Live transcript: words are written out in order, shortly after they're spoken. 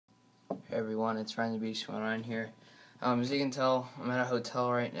Hey everyone, it's Ryan the Beast going on here. As you can tell, I'm at a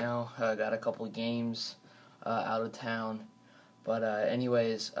hotel right now. I got a couple games out of town. But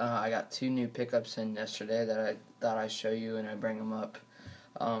anyways, I got 2 new pickups in yesterday that I thought I'd show you and I bring them up.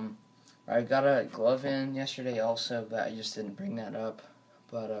 I got a glove in yesterday also, but I just didn't bring that up.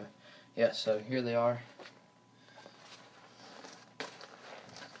 But yeah, so here they are.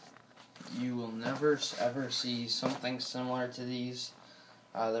 You will never ever see something similar to these.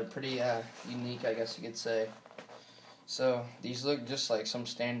 They're pretty unique, I guess you could say. So these look just like some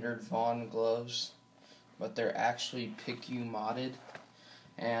standard Vaughn gloves, but they're actually Piku modded.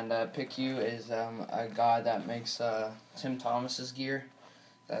 And Piku is a guy that makes Tim Thomas's gear.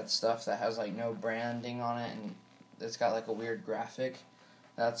 That stuff that has like no branding on it and it's got like a weird graphic.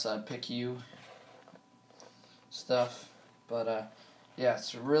 That's Piku stuff. But yeah,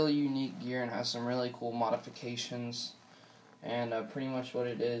 it's really unique gear and has some really cool modifications. And pretty much what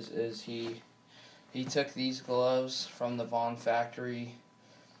it is he took these gloves from the Vaughn factory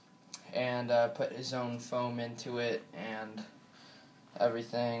and put his own foam into it and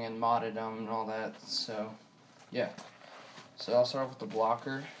everything and modded them and all that. So yeah, so I'll start off with the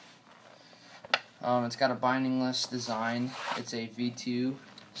blocker. It's got a bindingless design. It's a V2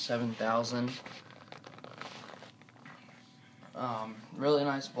 7000. Really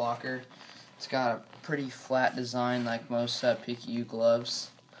nice blocker. It's got a pretty flat design like most Piku gloves.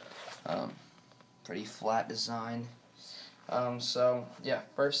 Pretty flat design. So yeah,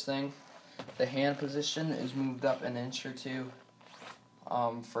 first thing, the hand position is moved up an inch or two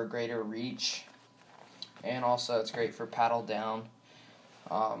for greater reach, and also it's great for paddle down.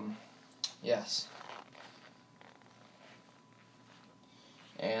 Yes.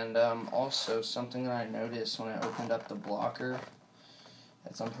 And also something that I noticed when I opened up the blocker,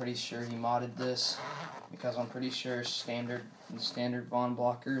 I'm pretty sure he modded this, because I'm pretty sure standard Vaughn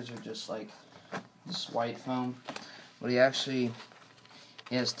blockers are just like this white foam. But he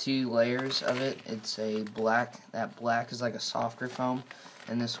has 2 layers of it. It's a black. That black is like a softer foam,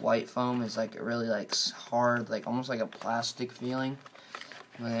 and this white foam is like really like hard, like almost like a plastic feeling.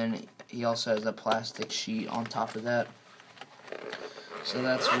 And then he also has a plastic sheet on top of that. So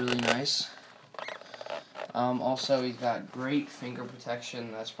that's really nice. Also, he's got great finger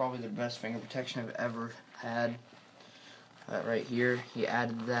protection. That's probably the best finger protection I've ever had. Right here, he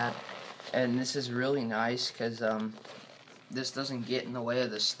added that. And this is really nice because this doesn't get in the way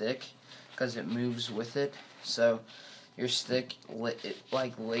of the stick because it moves with it. So your stick, it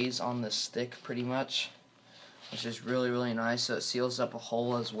like lays on the stick pretty much, which is really, really nice. So it seals up a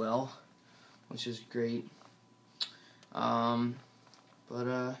hole as well, which is great.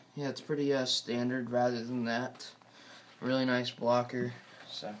 But yeah, it's pretty standard rather than that. Really nice blocker.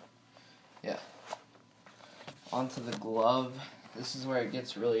 So yeah. Onto the glove. This is where it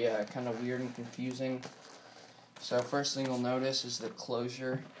gets really kind of weird and confusing. So first thing you'll notice is the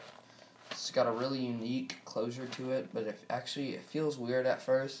closure. It's got a really unique closure to it, but it feels weird at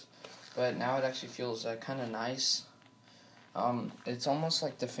first, but now it actually feels kind of nice. It's almost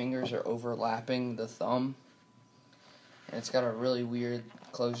like the fingers are overlapping the thumb. And it's got a really weird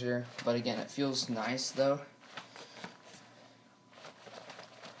closure, but again, it feels nice though.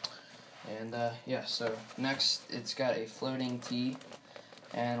 And yeah, so next it's got a floating tee,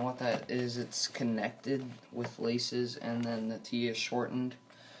 and what that is, it's connected with laces, and then the tee is shortened,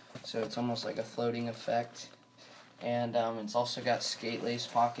 so it's almost like a floating effect. And it's also got skate lace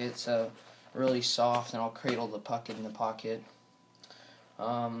pockets, so really soft, and I'll cradle the puck in the pocket.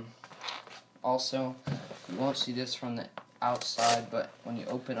 Also, you won't see this from the outside, but when you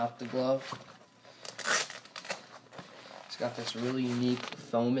open up the glove, it's got this really unique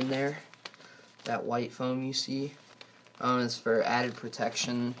foam in there. That white foam you see, it's for added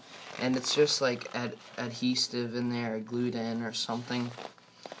protection, and it's just like adhesive in there, glued in or something,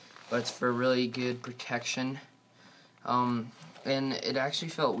 but it's for really good protection. And it actually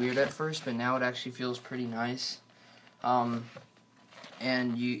felt weird at first, but now it actually feels pretty nice. And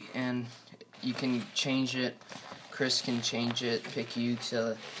you can change it. Chris can change it, Piku,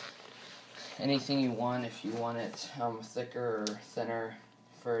 to anything you want if you want it thicker or thinner,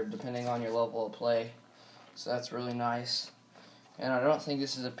 depending on your level of play. So that's really nice. And I don't think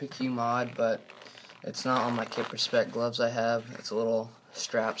this is a Piku mod, but it's not on my Kip Respect gloves I have. It's a little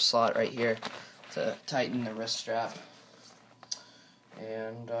strap slot right here to tighten the wrist strap.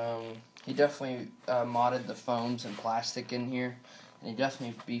 And he definitely modded the foams and plastic in here, and he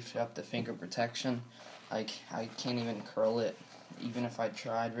definitely beefed up the finger protection. Like, I can't even curl it, even if I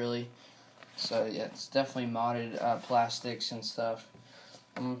tried, really. So yeah, it's definitely modded plastics and stuff.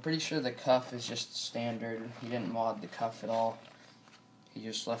 I'm pretty sure the cuff is just standard. He didn't mod the cuff at all. he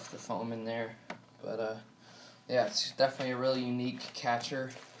just left the foam in there. But yeah, it's definitely a really unique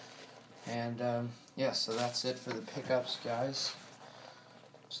catcher. And yeah, so that's it for the pickups, guys.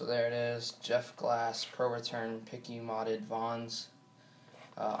 So there it is, Jeff Glass Pro Return Piku modded Vaughn's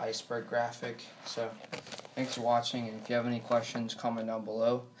iceberg graphic. So thanks for watching, and if you have any questions, comment down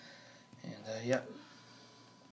below. And yep.